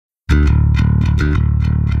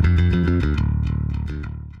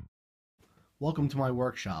Welcome to my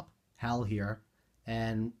workshop. Hal here,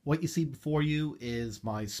 and what you see before you is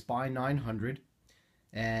my Spy 900,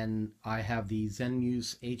 and I have the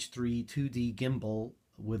Zenmuse H3-2D gimbal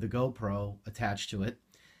with a GoPro attached to it.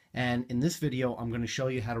 And in this video I'm going to show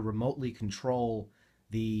you how to remotely control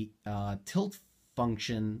the tilt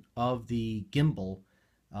function of the gimbal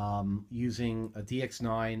using a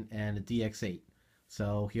DX9 and a DX8.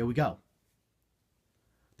 So here we go.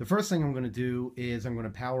 The first thing I'm going to do is I'm going to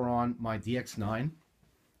power on my DX9,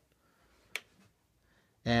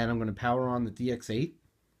 and I'm going to power on the DX8,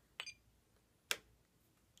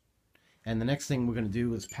 and the next thing we're going to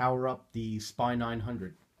do is power up the Spy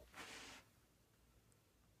 900.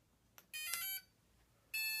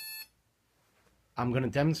 I'm going to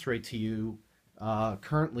demonstrate to you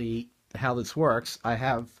currently how this works. I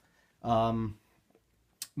have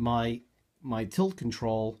my tilt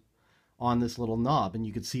control on this little knob, and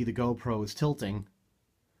you can see the GoPro is tilting.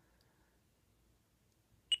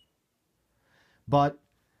 But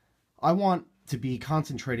I want to be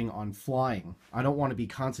concentrating on flying. I don't want to be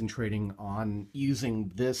concentrating on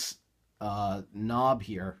using this knob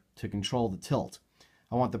here to control the tilt.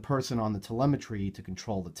 I want the person on the telemetry to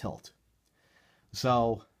control the tilt.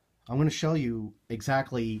 So I'm going to show you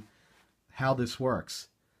exactly how this works.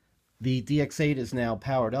 The DX8 is now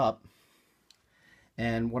powered up.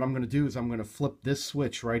 And what I'm going to do is I'm going to flip this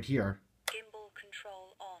switch right here. Gimbal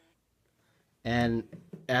control on. And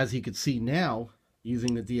as you can see now,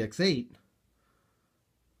 using the DX8,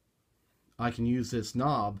 I can use this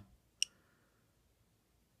knob.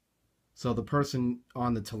 So the person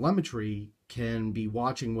on the telemetry can be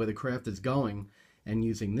watching where the craft is going and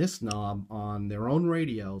using this knob on their own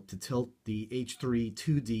radio to tilt the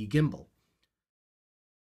H3-2D gimbal.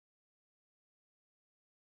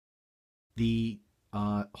 The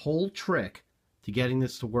whole trick to getting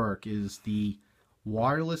this to work is the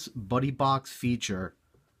wireless buddy box feature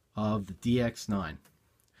of the DX9.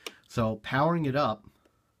 So powering it up,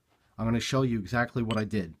 I'm going to show you exactly what I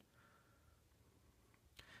did.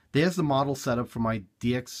 There's the model setup for my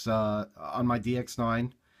on my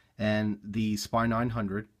DX9 and the Spy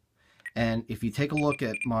 900. And if you take a look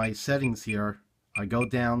at my settings here, I go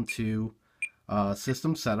down to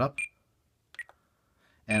system setup,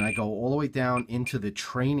 and I go all the way down into the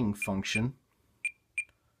training function.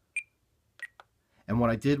 And what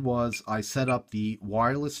I did was I set up the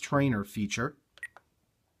wireless trainer feature.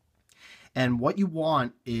 And what you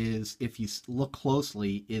want is, if you look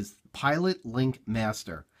closely, is Pilot Link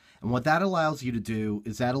Master. And what that allows you to do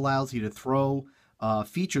is that allows you to throw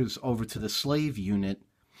features over to the slave unit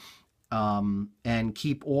and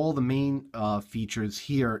keep all the main features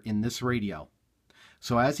here in this radio.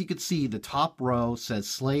 So as you can see, the top row says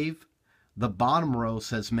slave, the bottom row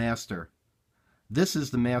says master. This is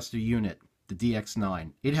the master unit, the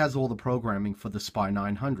DX9. It has all the programming for the Spy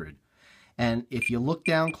 900. And if you look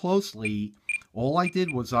down closely, all I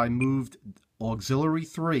did was I moved auxiliary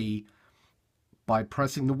 3 by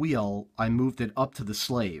pressing the wheel. I moved it up to the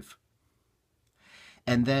slave.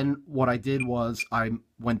 And then what I did was I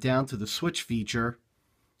went down to the switch feature,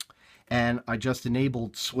 and I just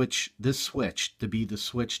enabled this switch to be the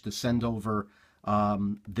switch to send over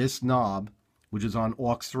this knob, which is on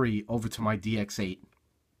aux 3, over to my DX8.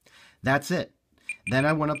 That's it. Then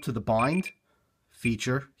I went up to the bind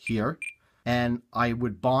feature here, and I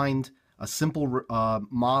would bind a simple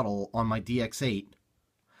model on my DX8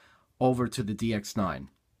 over to the DX9.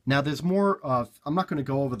 Now there's more, I'm not going to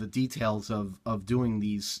go over the details of doing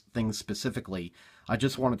these things specifically. I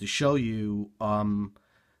just wanted to show you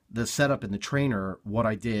the setup in the trainer, what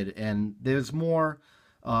I did, and there's more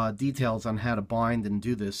details on how to bind and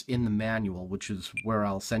do this in the manual, which is where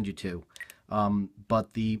I'll send you to.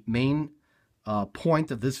 But the main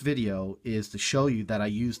point of this video is to show you that I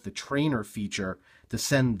used the trainer feature to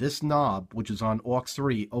send this knob, which is on aux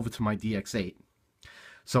 3, over to my DX8.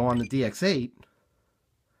 So on the DX8,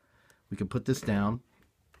 we can put this down.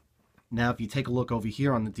 Now if you take a look over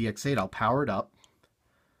here on the DX8, I'll power it up.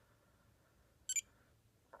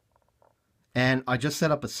 And I just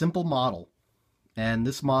set up a simple model, and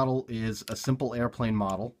this model is a simple airplane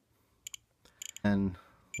model. And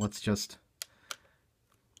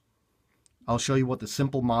I'll show you what the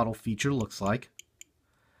simple model feature looks like.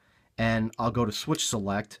 And I'll go to switch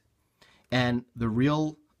select, and the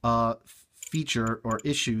real feature or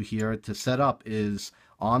issue here to set up is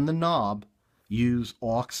on the knob, use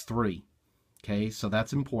aux 3. Okay, so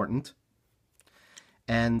that's important.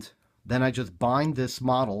 And then I just bind this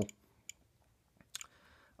model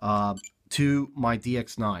to my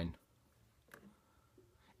DX9.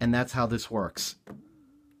 And that's how this works.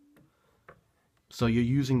 So you're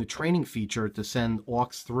using the training feature to send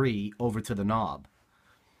aux3 over to the knob.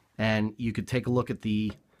 And you could take a look at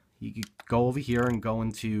you could go over here and go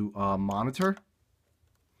into monitor.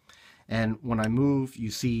 And when I move,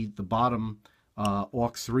 you see the bottom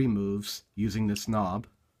aux3 moves using this knob.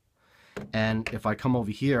 And if I come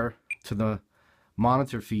over here to the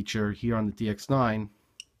monitor feature here on the DX9,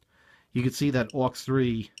 you can see that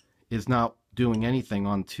aux3 is not doing anything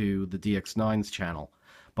onto the DX9's channel.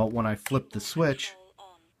 But when I flip the switch,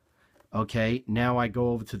 okay, now I go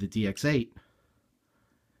over to the DX8,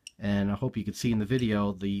 and I hope you can see in the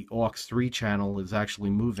video the aux3 channel is actually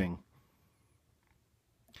moving.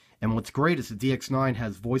 And what's great is the DX9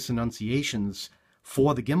 has voice enunciations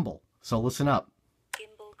for the gimbal. So listen up.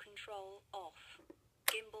 Gimbal control off.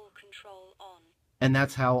 Gimbal control on. And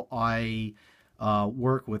that's how I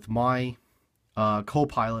work with my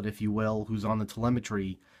co-pilot, if you will, who's on the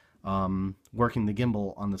telemetry, working the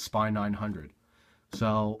gimbal on the Spy 900.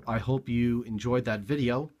 So I hope you enjoyed that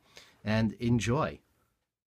video, and enjoy.